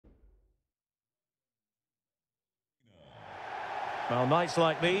Well, nights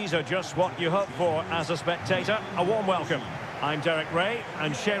like these are just what you hope for as a spectator. A warm welcome. I'm Derek Ray,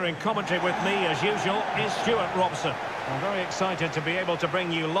 and sharing commentary with me, as usual, is Stuart Robson. I'm very excited to be able to bring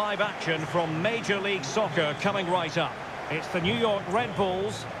you live action from Major League Soccer coming right up. It's the New York Red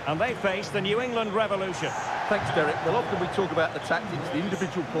Bulls, and they face the New England Revolution. Thanks, Derek. Well, often we talk about the tactics, the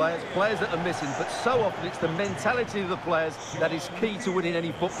individual players that are missing, but so often it's the mentality of the players that is key to winning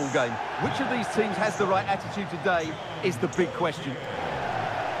any football game. Which of these teams has the right attitude today is the big question.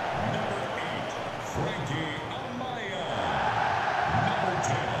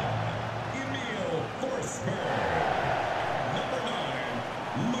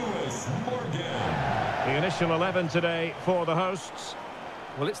 The initial 11 today for the hosts.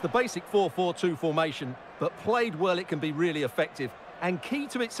 Well, it's the basic 4-4-2 formation, but played well it can be really effective. And key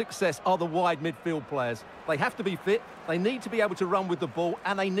to its success are the wide midfield players. They have to be fit, they need to be able to run with the ball,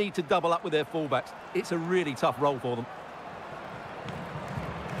 and they need to double up with their fullbacks. It's a really tough role for them.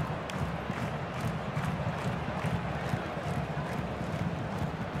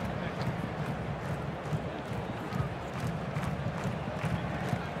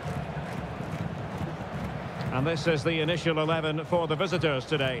 And this is the initial 11 for the visitors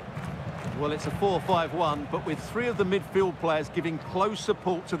today. Well, it's a 4-5-1, but with three of the midfield players giving close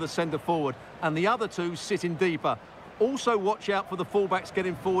support to the centre-forward, and the other two sitting deeper. Also watch out for the fullbacks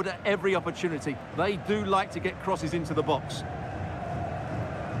getting forward at every opportunity. They do like to get crosses into the box.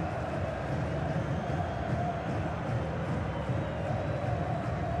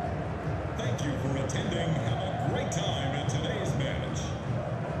 Thank you for attending. Have a great time in today's match.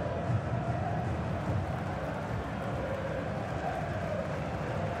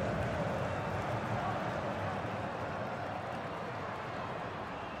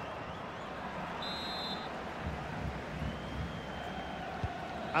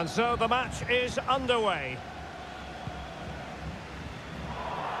 And so the match is underway.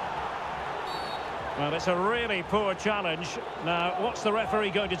 Well, it's a really poor challenge. Now, what's the referee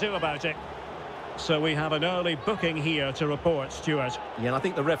going to do about it? So we have an early booking here to report, Stuart. Yeah, and I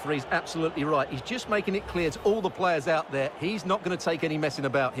think the referee's absolutely right. He's just making it clear to all the players out there, he's not going to take any messing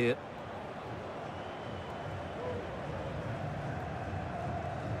about here.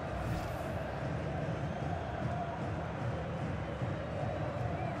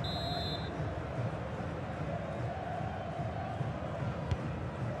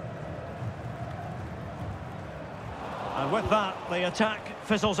 And with that, the attack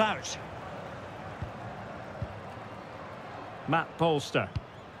fizzles out. Matt Polster.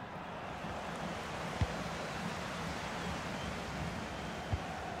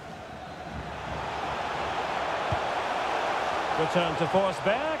 Return to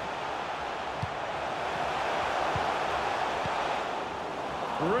Forsberg.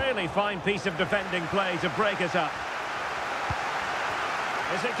 Really fine piece of defending play to break it up.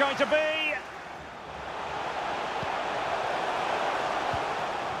 Is it going to be?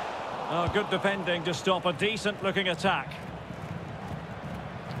 Oh, good defending to stop a decent-looking attack.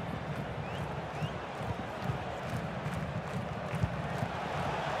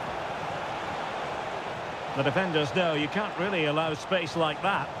 The defenders know you can't really allow space like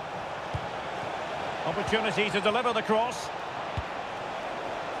that. Opportunity to deliver the cross.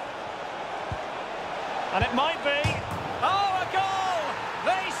 And it might be. Oh, a goal!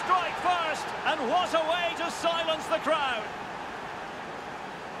 They strike first, and what a way to silence the crowd.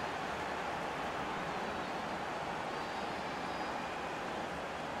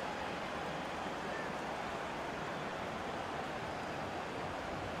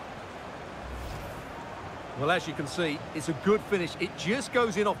 Well, as you can see, it's a good finish. It just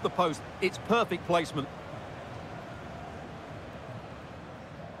goes in off the post. It's perfect placement.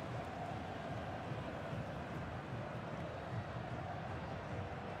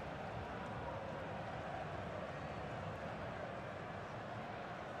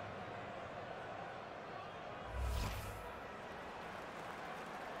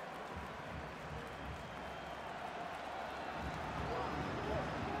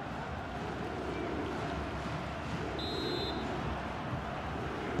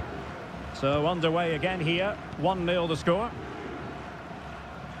 So underway again here, 1-0 the score.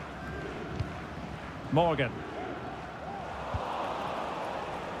 Morgan.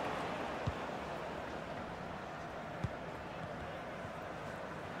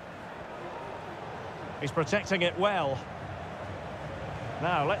 He's protecting it well.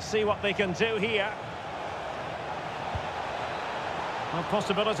 Now, let's see what they can do here. Well,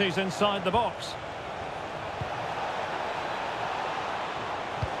 possibilities inside the box.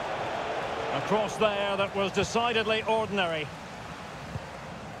 A cross there that was decidedly ordinary.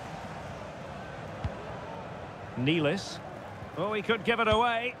 Nealis. Oh, he could give it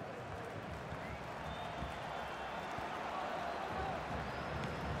away.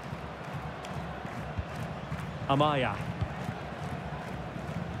 Amaya.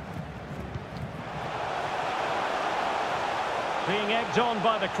 Being egged on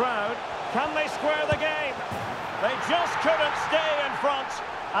by the crowd. Can they square the game? They just couldn't stay in front.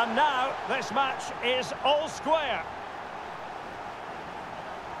 And now this match is all square.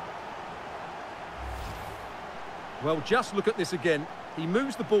 Well, just look at this again. He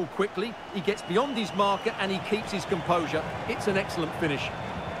moves the ball quickly, he gets beyond his marker and he keeps his composure. It's an excellent finish.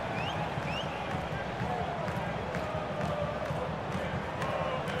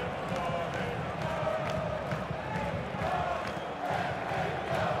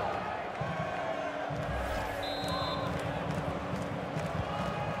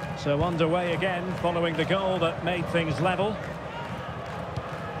 So underway again following the goal that made things level.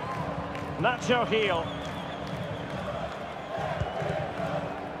 Nacho Gil.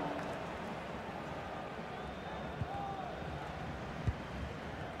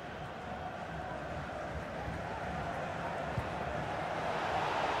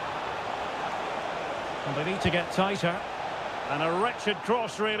 And they need to get tighter. And a wretched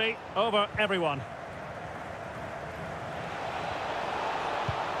cross, really, over everyone.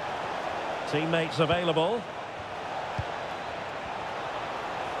 Teammates available.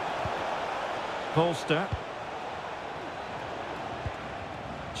 Polster.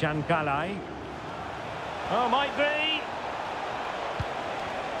 Chancalay. Oh, might be.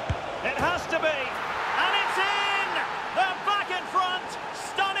 It has to be. And it's in! They're back in front.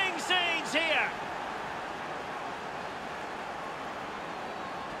 Stunning scenes here.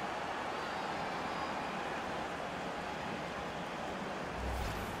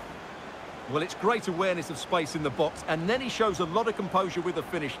 Well, it's great awareness of space in the box, and then he shows a lot of composure with the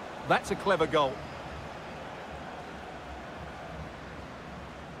finish. That's a clever goal.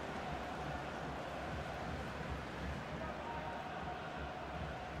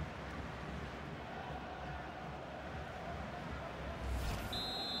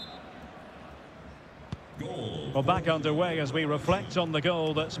 Goal. Well, back underway as we reflect on the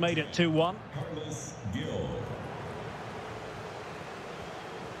goal that's made it 2-1. Carlos Gil.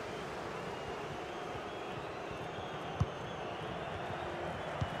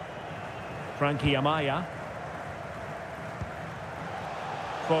 Frankie Amaya.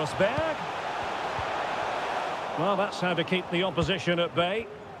 Forsberg. Well, that's how to keep the opposition at bay.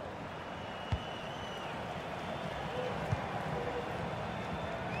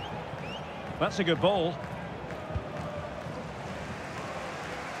 That's a good ball.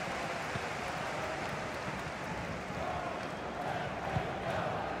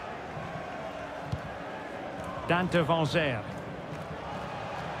 Dante Van Zer.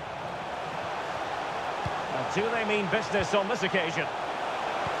 Do they mean business on this occasion?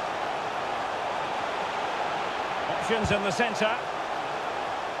 Options in the centre.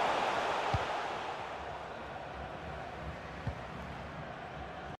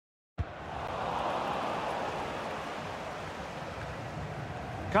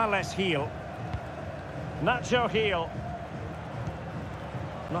 Carlos Gil. Nacho Gil.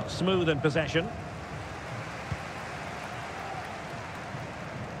 Not smooth in possession.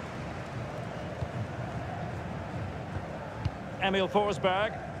 Emil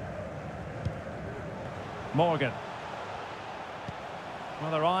Forsberg. Morgan.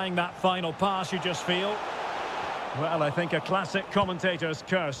 Well, they're eyeing that final pass, you just feel. Well, I think a classic commentator's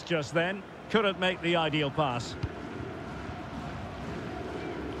curse just then. Couldn't make the ideal pass.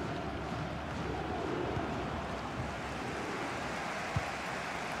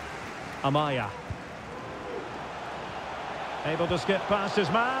 Amaya. Able to skip past his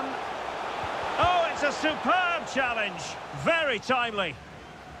man. Oh, it's a superb challenge. Very timely.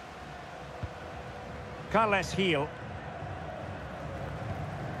 Carlos Gil.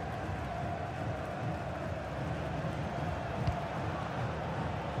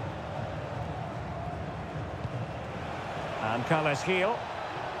 And Carlos Gil.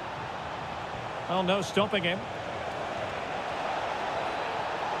 Oh, no stopping him.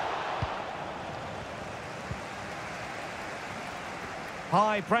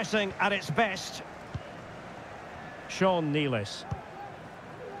 High pressing at its best. Sean Nealis.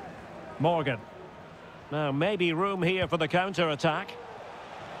 Morgan. Now, maybe room here for the counter-attack.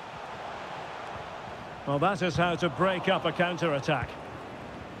 Well, that is how to break up a counter-attack.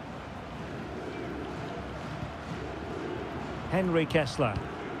 Henry Kessler.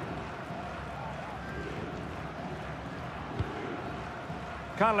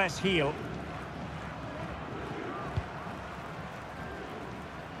 Carlos Gil.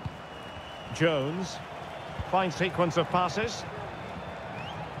 Jones. Fine sequence of passes.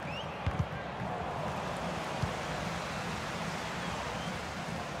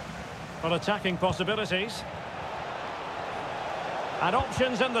 Well, attacking possibilities. And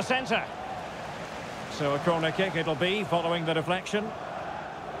options in the centre. So a corner kick it'll be following the deflection.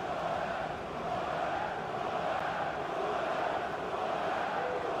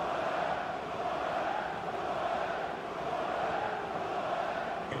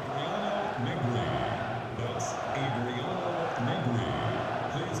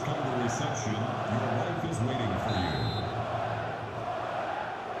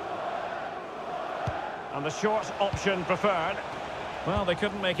 And the short option preferred. Well, they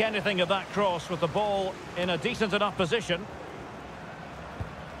couldn't make anything of that cross with the ball in a decent enough position.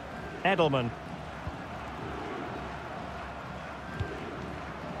 Edelman.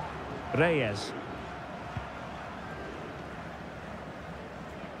 Reyes.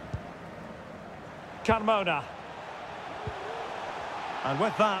 Carmona. And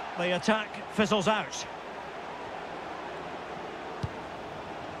with that, the attack fizzles out.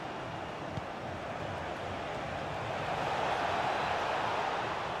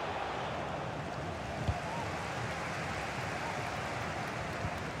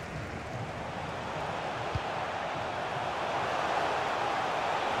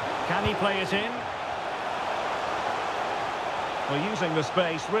 Can he play it in? Well, using the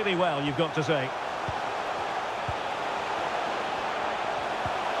space really well, you've got to say.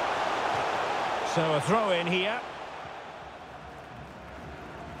 So a throw in here.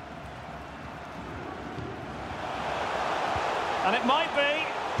 And it might be.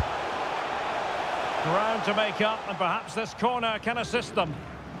 Ground to make up, and perhaps this corner can assist them.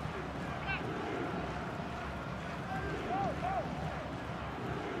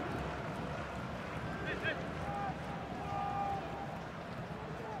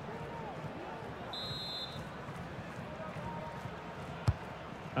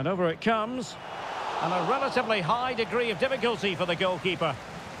 And over it comes. And a relatively high degree of difficulty for the goalkeeper.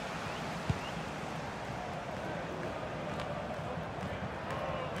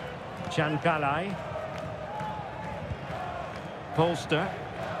 Chancalay. Polster.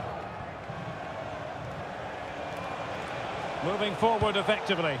 Moving forward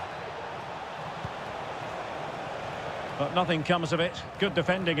effectively. But nothing comes of it. Good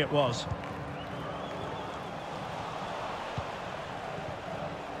defending it was.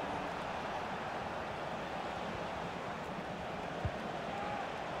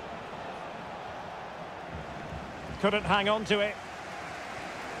 Couldn't hang on to it.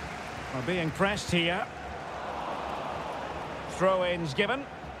 Well, being pressed here. Throw-ins given.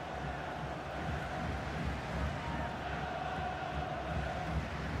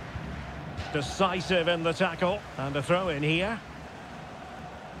 Decisive in the tackle. And a throw-in here.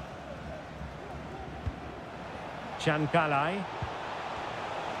 Chancalay.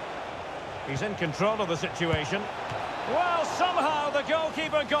 He's in control of the situation. Well, somehow the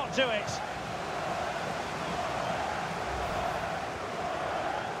goalkeeper got to it.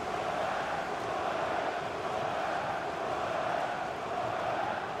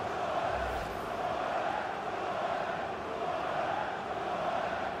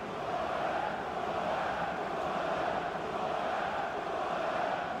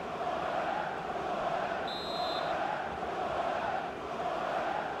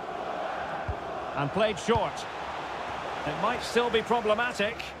 And played short. It might still be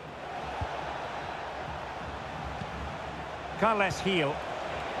problematic. Carles Gil.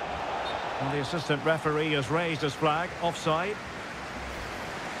 And the assistant referee has raised his flag. Offside.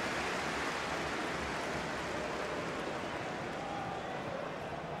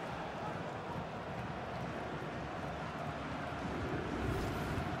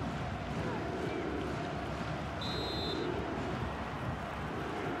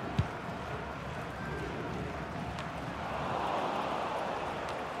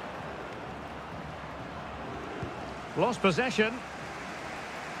 Lost possession.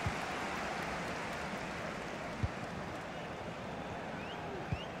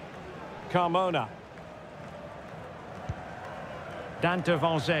 Carmona. Dante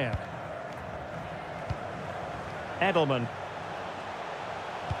van Zer. Edelman.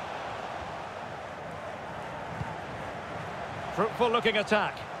 Fruitful looking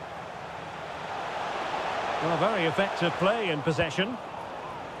attack. Well, very effective play in possession.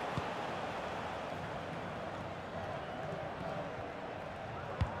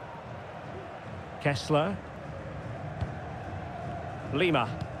 Kessler. Lima.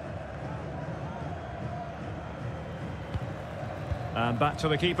 And back to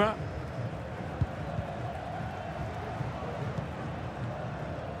the keeper.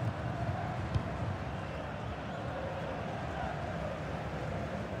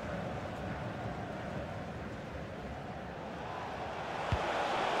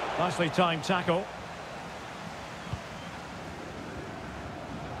 Nicely timed tackle.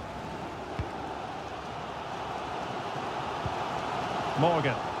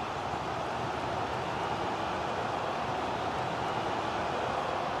 Morgan.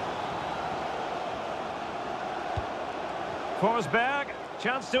 Forsberg,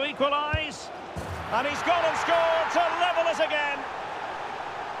 chance to equalise. And he's gone and scored to level it again.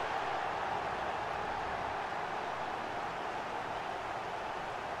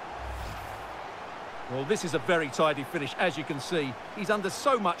 Well, this is a very tidy finish, as you can see. He's under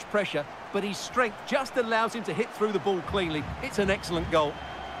so much pressure, but his strength just allows him to hit through the ball cleanly. It's an excellent goal.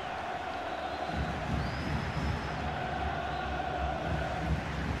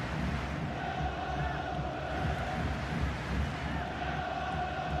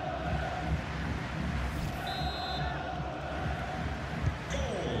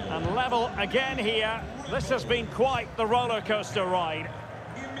 And level again here. This has been quite the roller coaster ride.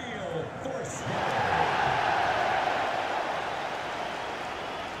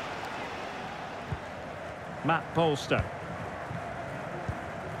 Matt Polster.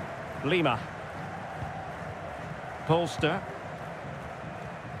 Lima. Polster.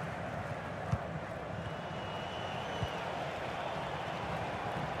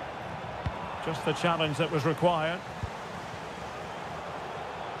 Just the challenge that was required.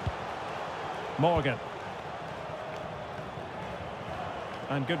 Morgan.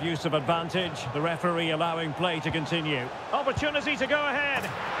 And good use of advantage. The referee allowing play to continue. Opportunity to go ahead.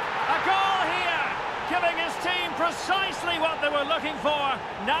 A goal here! Giving his team precisely what they were looking for.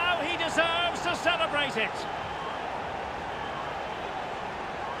 Now he deserves to celebrate it.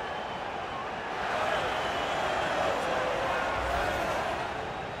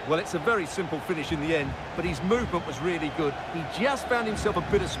 Well, it's a very simple finish in the end, but his movement was really good. He just found himself a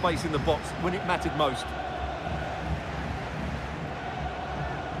bit of space in the box when it mattered most.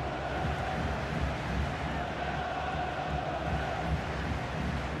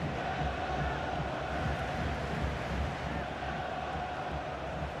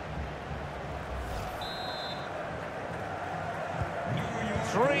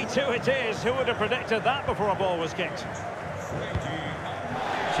 Two it is. Who would have predicted that before a ball was kicked?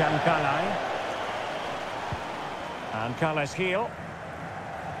 Chancalay. And Carles Gil.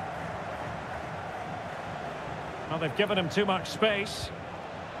 Well, they've given him too much space.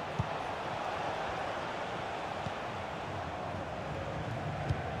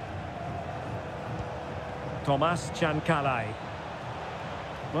 Thomas Chancalay.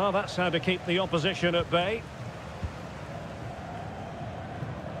 Well, that's how to keep the opposition at bay.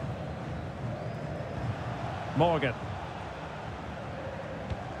 Morgan.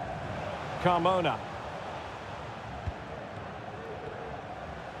 Carmona.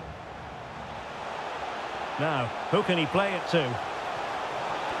 Now, who can he play it to?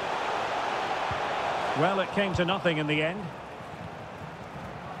 Well, it came to nothing in the end.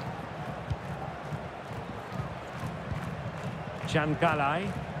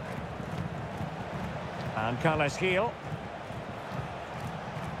 Chancalay. And Carles Gil.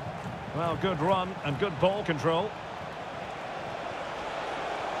 Well, good run and good ball control.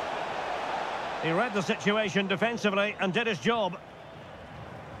 He read the situation defensively and did his job.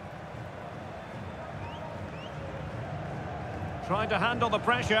 Trying to handle the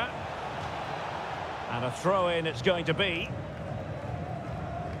pressure. And a throw-in it's going to be.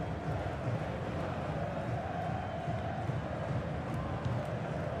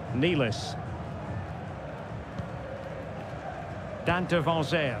 Nealis. Dante Van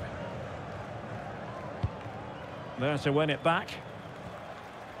Zer. There to win it back.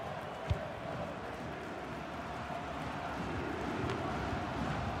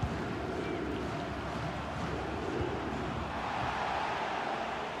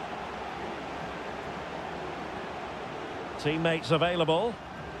 Teammates available.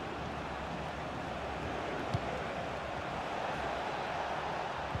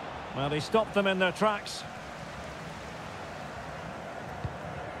 Well, he stopped them in their tracks.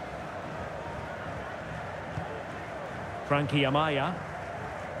 Frankie Amaya.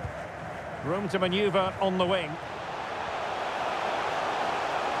 Room to manoeuvre on the wing.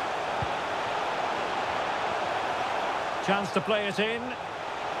 Chance to play it in.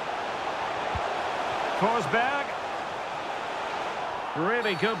 Forsberg.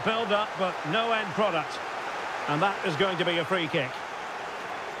 Really good build-up, but no end product. And that is going to be a free kick.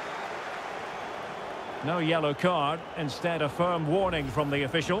 No yellow card, instead a firm warning from the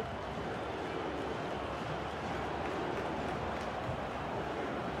official.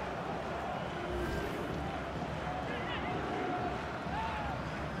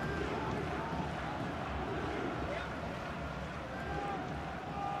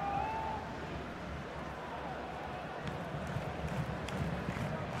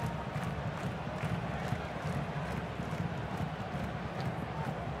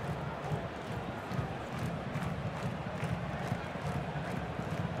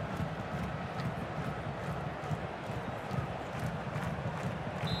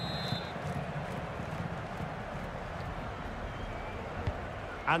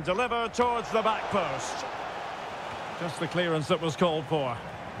 And deliver towards the back post. Just the clearance that was called for.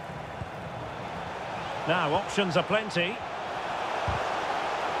 Now, options are plenty.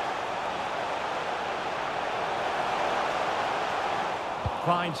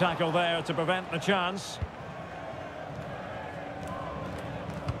 Fine tackle there to prevent the chance.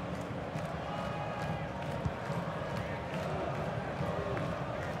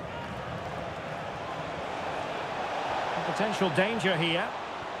 Potential danger here.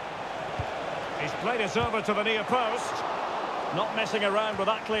 He's played it over to the near post. Not messing around with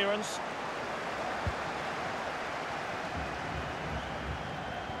that clearance.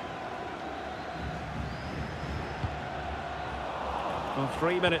 Well,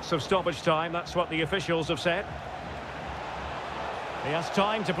 3 minutes of stoppage time, that's what the officials have said. He has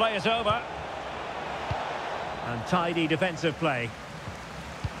time to play it over. And tidy defensive play.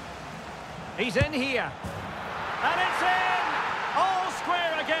 He's in here. And it's in! All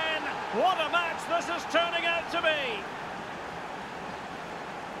square again! What a match this is turning out to be!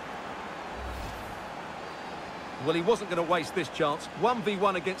 Well, he wasn't going to waste this chance.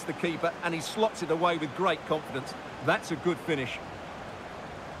 1v1 against the keeper, and he slots it away with great confidence. That's a good finish.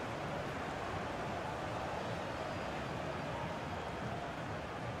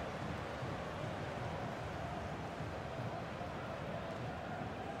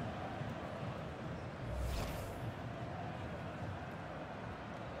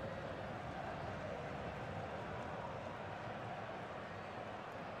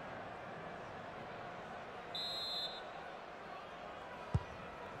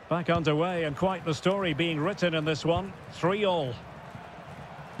 Back underway, and quite the story being written in this one. 3-3.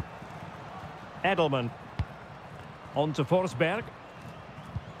 Edelman. On to Forsberg.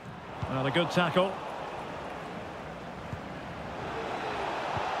 Well, a good tackle.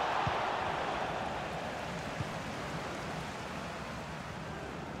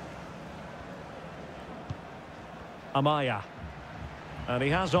 Amaya. And he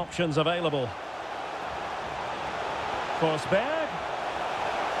has options available. Forsberg.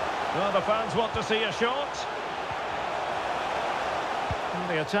 Well, the fans want to see a shot. And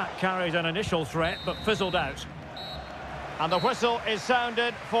the attack carried an initial threat, but fizzled out. And the whistle is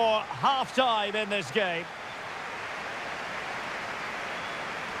sounded for half-time in this game.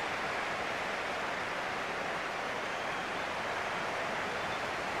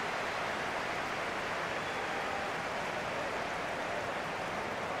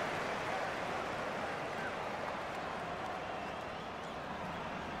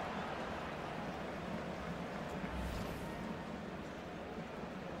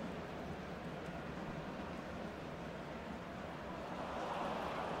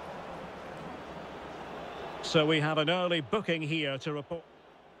 So we have an early booking here to report.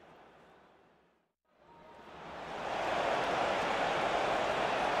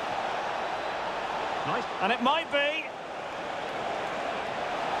 Nice. And it might be.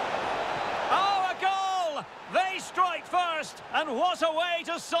 Oh, a goal! They strike first, and what a way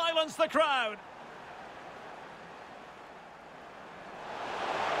to silence the crowd.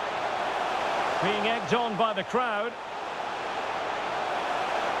 Being egged on by the crowd.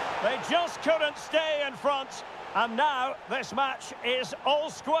 They just couldn't stay in front, and now this match is all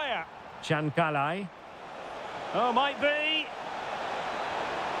square. Chancalay. Oh, might be.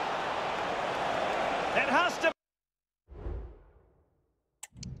 It has to.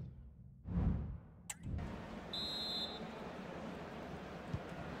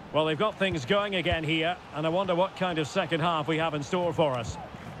 Well, they've got things going again here, and I wonder what kind of second half we have in store for us.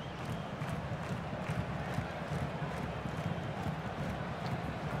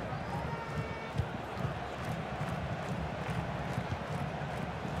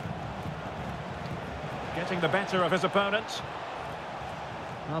 Getting the better of his opponent.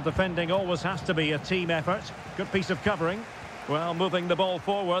 Well, defending always has to be a team effort. Good piece of covering. Well, moving the ball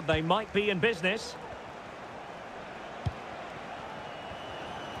forward, they might be in business.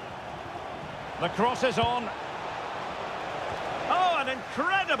 The cross is on. Oh, an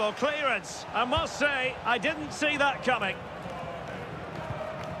incredible clearance. I must say, I didn't see that coming.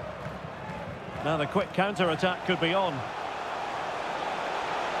 Now the quick counter-attack could be on.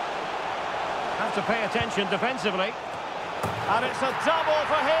 Have to pay attention defensively. And it's a double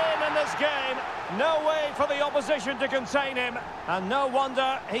for him in this game. No way for the opposition to contain him. And no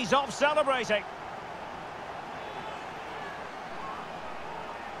wonder he's off celebrating.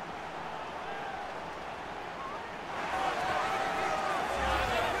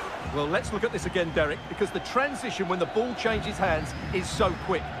 Well, let's look at this again, Derek, because the transition when the ball changes hands is so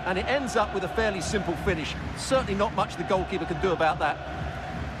quick, and it ends up with a fairly simple finish. Certainly not much the goalkeeper can do about that.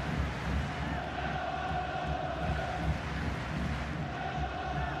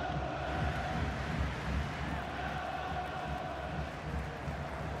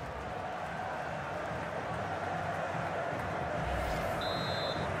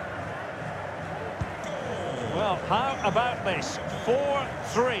 Well, how about this?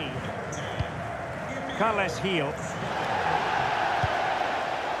 4-3. Carles Gil.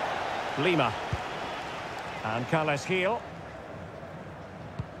 Lima. And Carles Gil.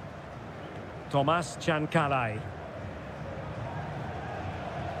 Thomas Chancalay.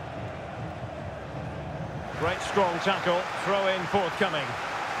 Great strong tackle, throw in forthcoming.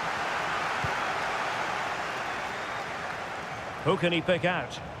 Who can he pick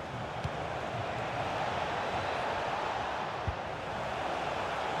out?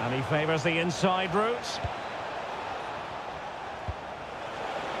 And he favours the inside route.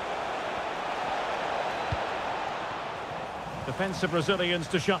 Defensive Brazilians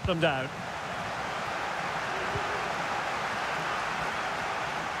to shut them down.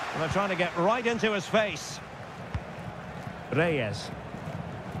 And they're trying to get right into his face. Reyes.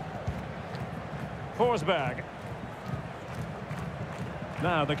 Forsberg.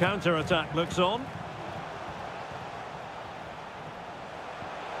 Now the counter-attack looks on.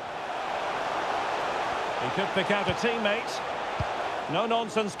 He could pick out a teammate.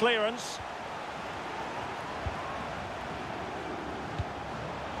 No-nonsense clearance.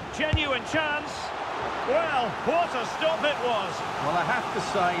 Genuine chance. Well, what a stop it was. Well, I have to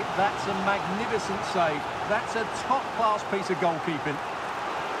say, that's a magnificent save. That's a top-class piece of goalkeeping.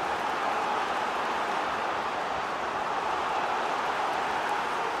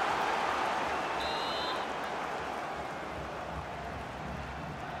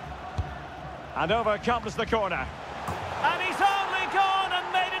 And over comes the corner. And he's only gone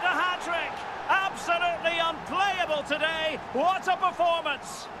and made it a hat-trick. Absolutely unplayable today. What a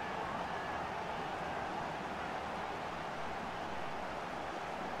performance.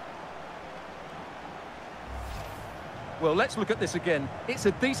 Well, let's look at this again. It's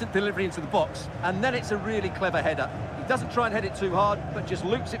a decent delivery into the box, and then it's a really clever header. He doesn't try and head it too hard, but just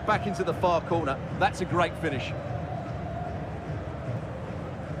loops it back into the far corner. That's a great finish.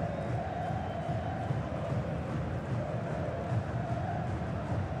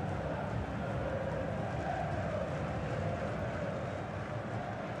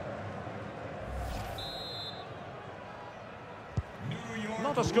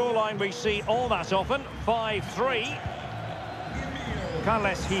 Not a scoreline we see all that often. 5-3.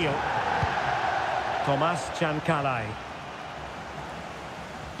 Carles Gil. Thomas Chancalay.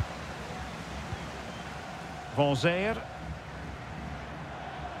 Van Zeer.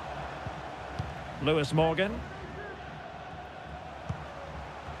 Lewis Morgan.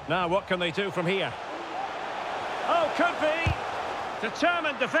 Now what can they do from here? Oh, could be.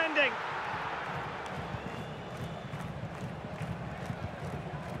 Determined defending.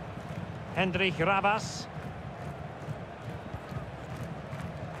 Hendrik Rabas.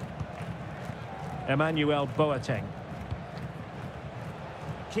 Emmanuel Boateng.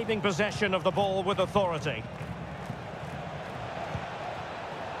 Keeping possession of the ball with authority.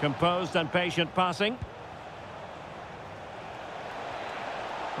 Composed and patient passing.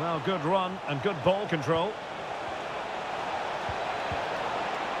 Well, good run and good ball control.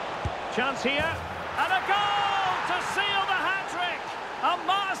 Chance here. And a goal to seal the hat-trick. A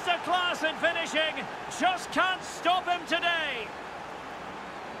masterclass in finishing. Just can't stop him today.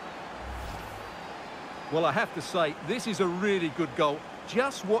 Well, I have to say, this is a really good goal.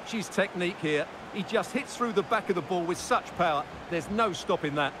 Just watch his technique here. He just hits through the back of the ball with such power. There's no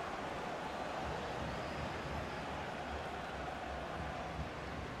stopping that.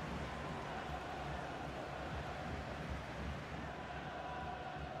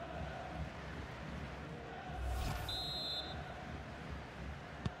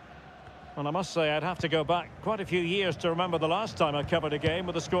 And I must say, I'd have to go back quite a few years to remember the last time I covered a game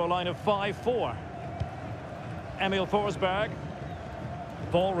with a scoreline of 5-4. Emil Forsberg.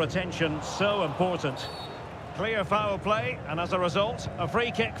 Ball retention so important. Clear foul play, and as a result, a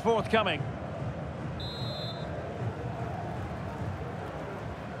free kick forthcoming.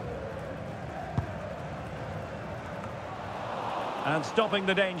 And stopping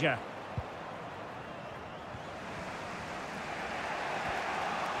the danger.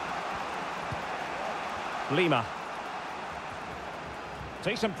 Lima.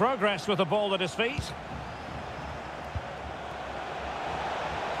 Decent progress with the ball at his feet.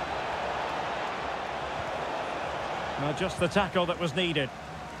 Now just the tackle that was needed.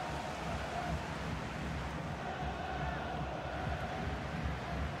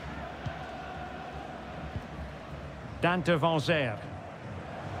 Dante Van Zeer.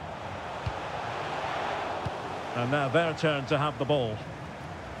 And now their turn to have the ball.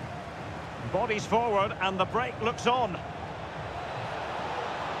 Bodies forward and the break looks on.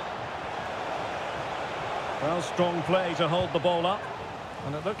 Well, strong play to hold the ball up.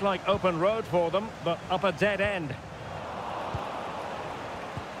 And it looked like open road for them, but up a dead end.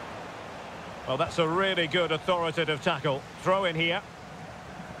 Well, that's a really good authoritative tackle. Throw in here.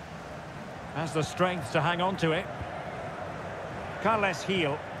 Has the strength to hang on to it. Carles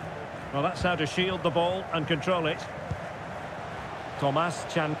Gil. Well, that's how to shield the ball and control it. Thomas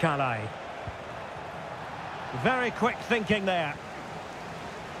Chancalay. Very quick thinking there.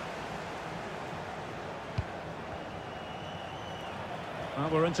 Well,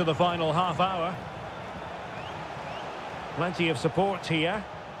 we're into the final half hour. Plenty of support here.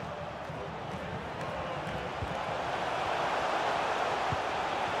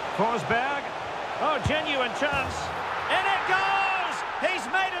 Forsberg. Oh, genuine chance. In it goes! He's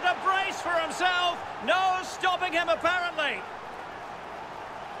made it a brace for himself. No stopping him, apparently.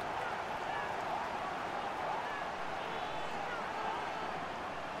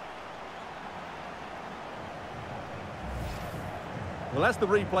 Well, as the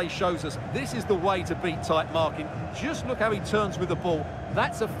replay shows us, this is the way to beat tight marking. Just look how he turns with the ball.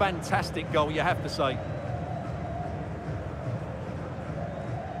 That's a fantastic goal, you have to say.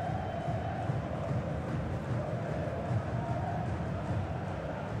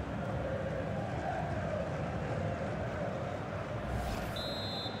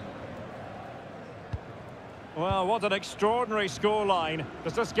 Well, what an extraordinary scoreline.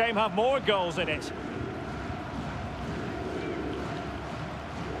 Does this game have more goals in it?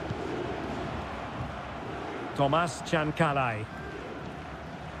 Thomas Chancalay.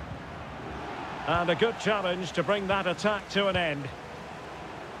 And a good challenge to bring that attack to an end.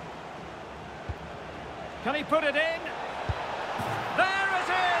 Can he put it in? There it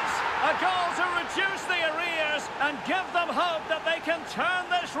is! A goal to reduce the arrears and give them hope that they can turn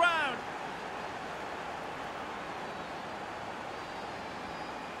this round.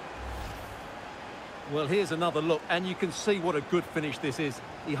 Well, here's another look, and you can see what a good finish this is.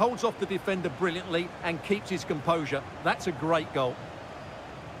 He holds off the defender brilliantly and keeps his composure. That's a great goal.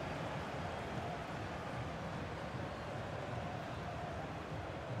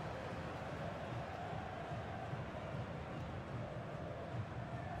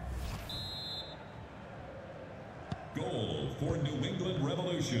 Goal for New England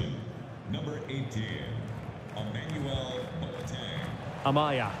Revolution. Number 18, Emmanuel Boateng.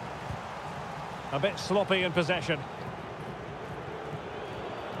 Amaya. A bit sloppy in possession.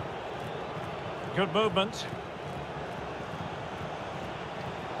 Good movement.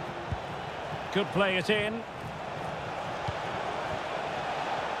 Could play it in.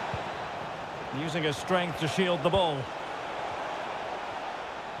 Using his strength to shield the ball.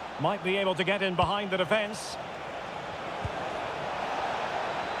 Might be able to get in behind the defence.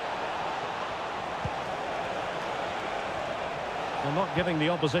 Well, not giving the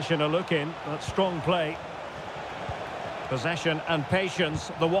opposition a look in, but strong play. Possession and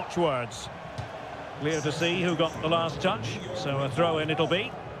patience, the watchwords. Clear to see who got the last touch, so a throw-in it'll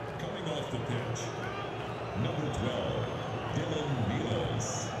be. Coming off the pitch, number 12, Dylan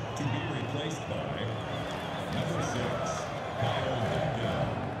Milos, to be replaced by number 6, Kyle Duncan.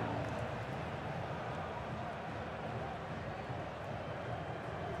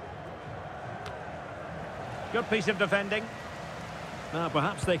 Good piece of defending. Now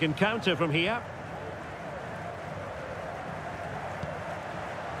perhaps they can counter from here.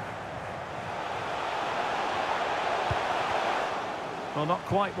 Well, not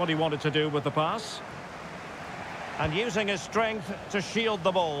quite what he wanted to do with the pass. And using his strength to shield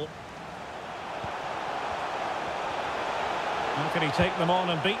the ball. How can he take them on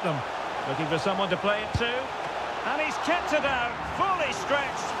and beat them? Looking for someone to play it to. And he's kept it out, fully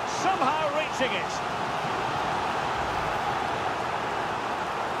stretched, somehow reaching it.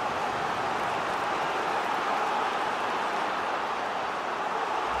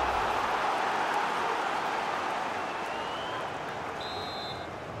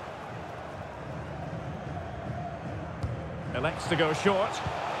 Elects to go short.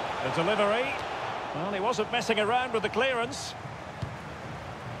 The delivery. Well, he wasn't messing around with the clearance.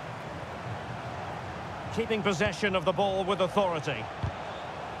 Keeping possession of the ball with authority.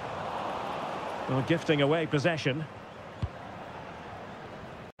 Well, gifting away possession.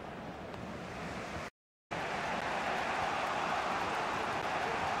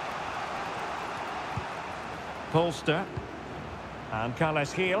 Polster. And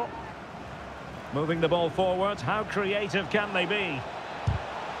Carles Gil. Moving the ball forward, how creative can they be?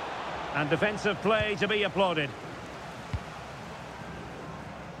 And defensive play to be applauded.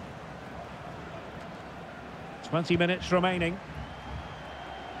 "20 minutes remaining.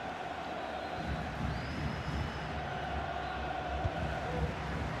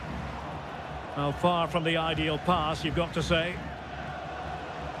 Well, far from the ideal pass, you've got to say.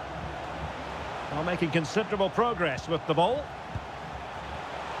 Well, making considerable progress with the ball.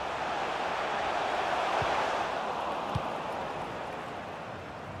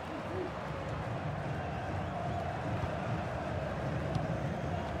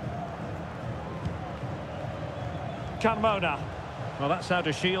 Carmona. Well, that's how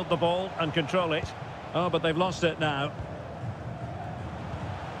to shield the ball and control it. Oh, but they've lost it now.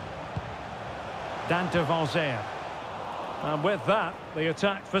 Dante Van Zer. And with that, the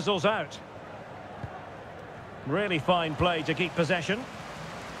attack fizzles out. Really fine play to keep possession.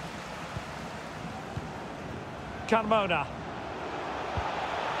 Carmona.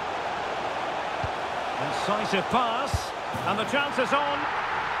 Incisive pass. And the chance is on.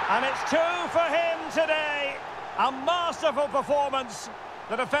 And it's 2 for him today. A masterful performance.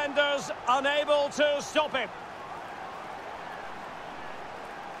 The defenders unable to stop him.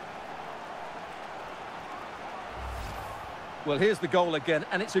 Well, here's the goal again,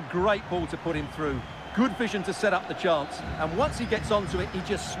 and it's a great ball to put him through. Good vision to set up the chance, and once he gets onto it, he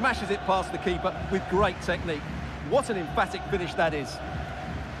just smashes it past the keeper with great technique. What an emphatic finish that is.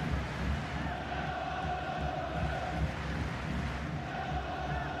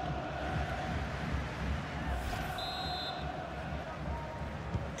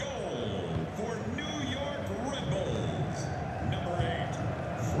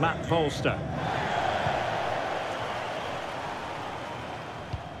 Matt Polster.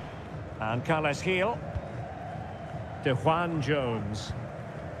 And Carles Gil. To Juan Jones.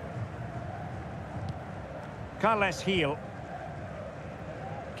 Carles Gil.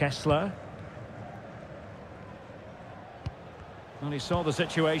 Kessler. Well, he saw the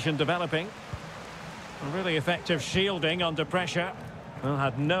situation developing. A really effective shielding under pressure. Well,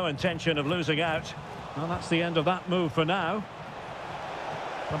 had no intention of losing out. Well, that's the end of that move for now.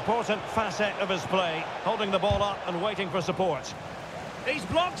 Important facet of his play, holding the ball up and waiting for support. He's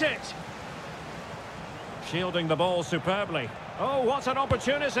blocked it! Shielding the ball superbly. Oh, what an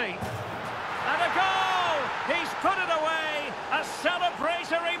opportunity! And a goal! He's put it away! A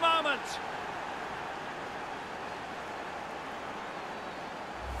celebratory moment!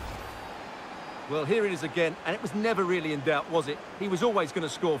 Well, here it is again, and it was never really in doubt, was it? He was always going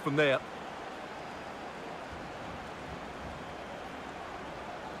to score from there.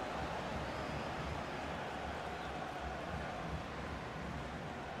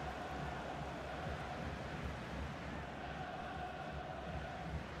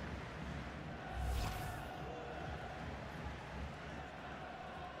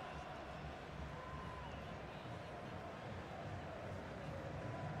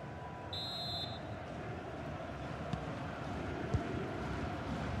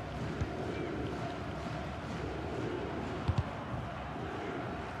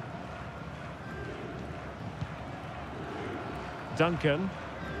 Duncan.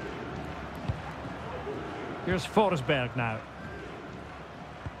 Here's Forsberg now.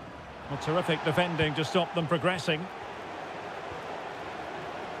 Well, terrific defending to stop them progressing.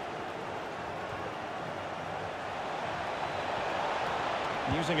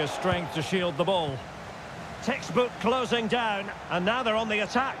 Using his strength to shield the ball. Textbook closing down, and now they're on the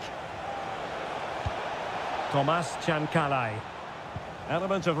attack. Thomas Chancalay.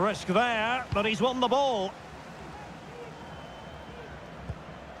 Element of risk there, but he's won the ball.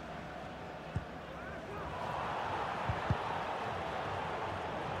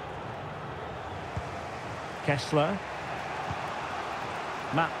 Kessler.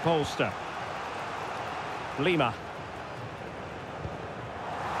 Matt Polster. Lima.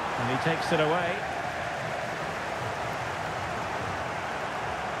 And he takes it away.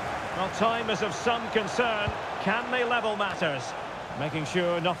 Well, time is of some concern. Can they level matters? Making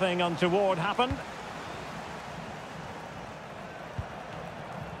sure nothing untoward happened.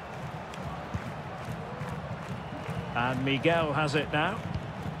 And Miguel has it now.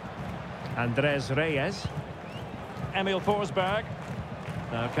 Andres Reyes. Emil Forsberg.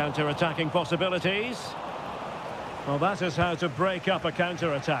 Now counter-attacking possibilities. Well, that is how to break up a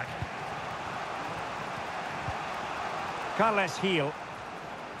counter-attack. Carles Gil.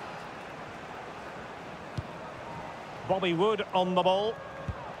 Bobby Wood on the ball.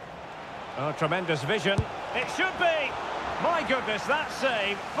 Oh, tremendous vision. It should be. My goodness, that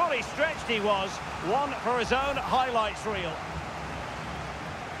save. Fully stretched he was. One for his own highlights reel.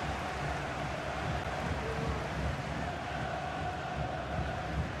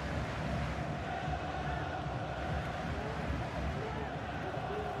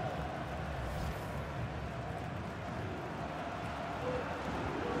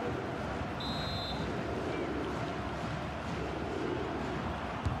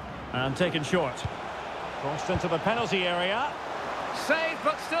 And taken short. Crossed into the penalty area. Saved,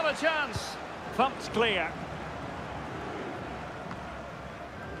 but still a chance. Thumped clear.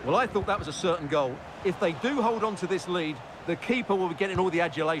 Well, I thought that was a certain goal. If they do hold on to this lead, the keeper will be getting all the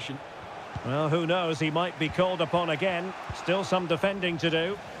adulation. Well, who knows? He might be called upon again. Still some defending to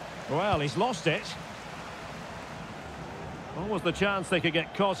do. Well, he's lost it. What was the chance they could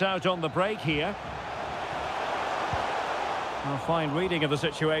get caught out on the break here? A fine reading of the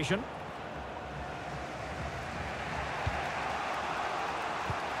situation.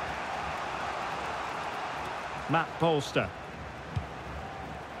 Matt Polster.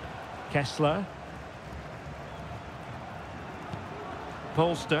 Kessler.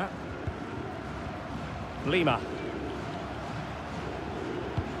 Polster. Lima.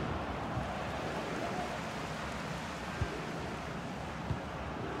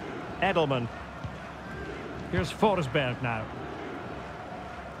 Edelman. Here's Forsberg now.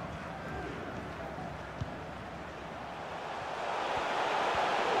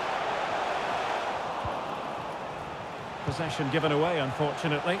 Possession given away,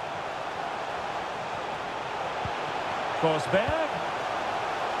 unfortunately. Forsberg.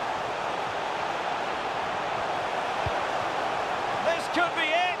 This could be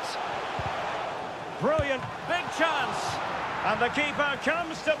it. Brilliant, big chance. And the keeper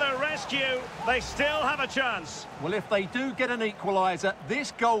comes to the rescue. They still have a chance. Well, if they do get an equaliser,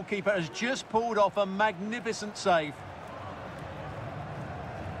 this goalkeeper has just pulled off a magnificent save.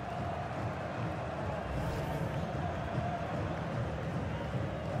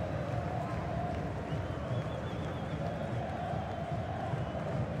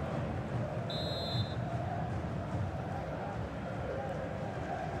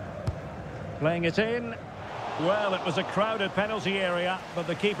 Playing it in. Well, it was a crowded penalty area, but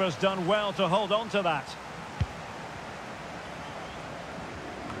the keeper's done well to hold on to that.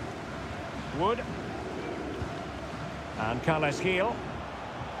 Wood. And Carles-Gil.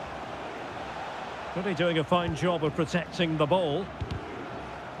 Really doing a fine job of protecting the ball.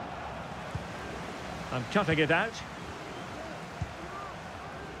 And cutting it out.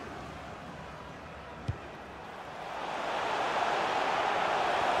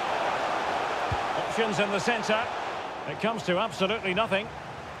 Options in the centre. It comes to absolutely nothing.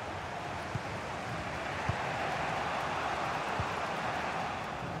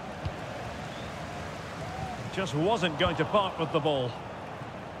 Just wasn't going to part with the ball.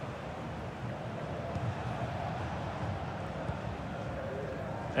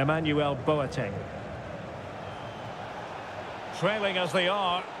 Emmanuel Boateng. Trailing as they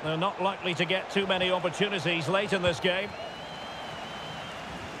are, they're not likely to get too many opportunities late in this game.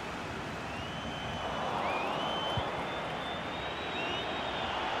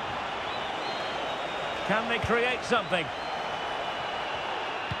 Can they create something?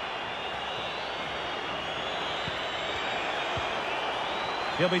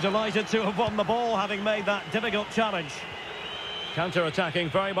 He'll be delighted to have won the ball, having made that difficult challenge. Counter-attacking,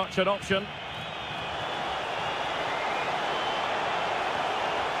 very much an option.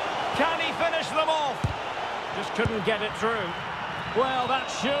 Can he finish them off? Just couldn't get it through. Well, that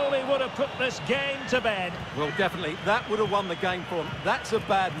surely would have put this game to bed. Well, definitely. That would have won the game for them. That's a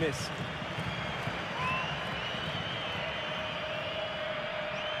bad miss.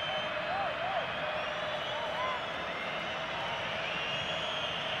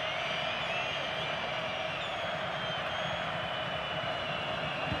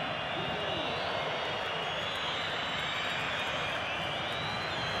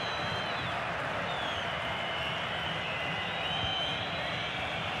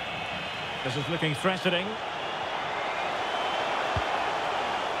 This is looking threatening.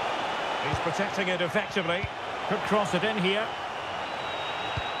 He's protecting it effectively. Could cross it in here.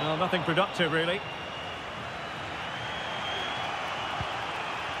 Well, nothing productive, really.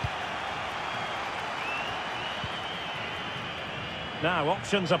 Now,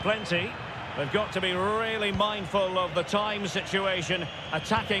 options are plenty. They've got to be really mindful of the time situation,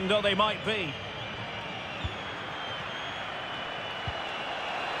 attacking though they might be.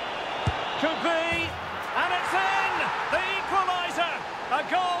 Could be, and it's in! The equaliser! A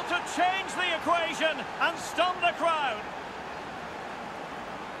goal to change the equation and stun the crowd.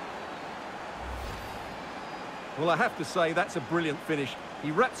 Well, I have to say, that's a brilliant finish.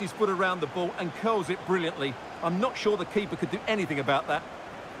 He wraps his foot around the ball and curls it brilliantly. I'm not sure the keeper could do anything about that.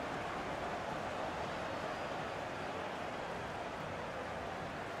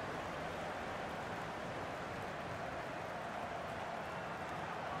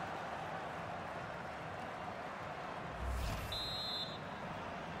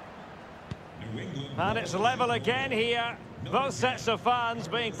 And it's level again here. Both sets of fans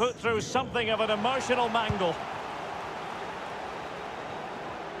being put through something of an emotional mangle.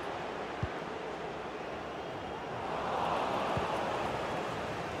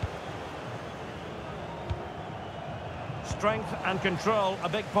 strength and control a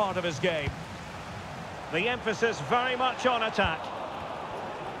big part of his game. The emphasis very much on attack.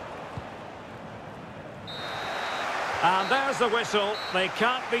 And there's the whistle. They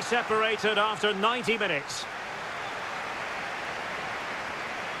can't be separated after 90 minutes.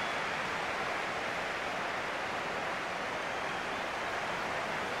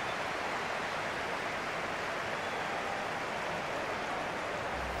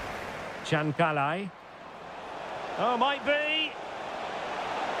 Chancalay. Oh, might be.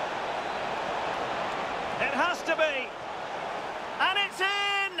 It has to be. And it's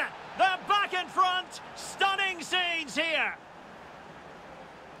in! They're back in front. Stunning scenes here.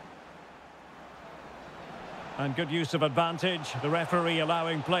 And good use of advantage. The referee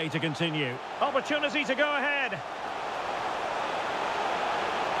allowing play to continue. Opportunity to go ahead.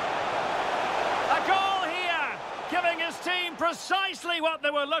 A goal here, giving his team precisely what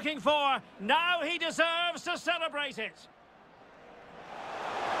they were looking for. Now he deserves to celebrate it.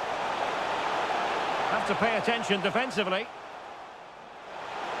 Have to pay attention defensively.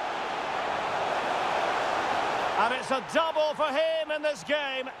 And it's a double for him in this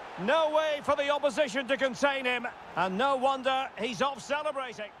game. No way for the opposition to contain him. And no wonder he's off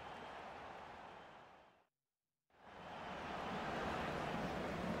celebrating.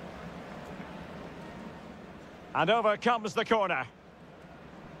 And over comes the corner.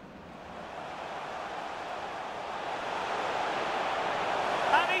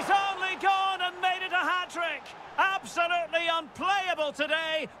 And he's only gone and made it a hat-trick. Absolutely unplayable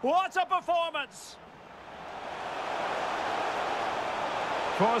today. What a performance.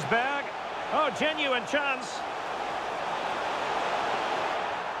 Forsberg. Oh, genuine chance.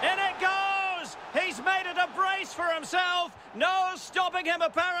 In it goes! He's made it a brace for himself. No stopping him,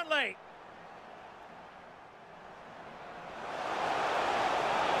 apparently.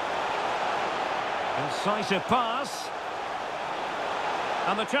 Incisive pass.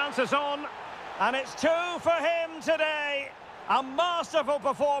 And the chance is on. And it's 2 for him today. A masterful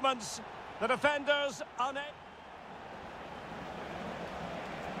performance. The defenders unable.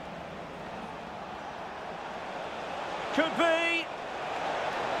 Could be.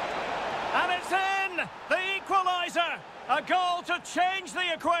 And it's in! The equaliser! A goal to change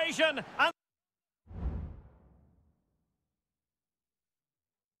the equation and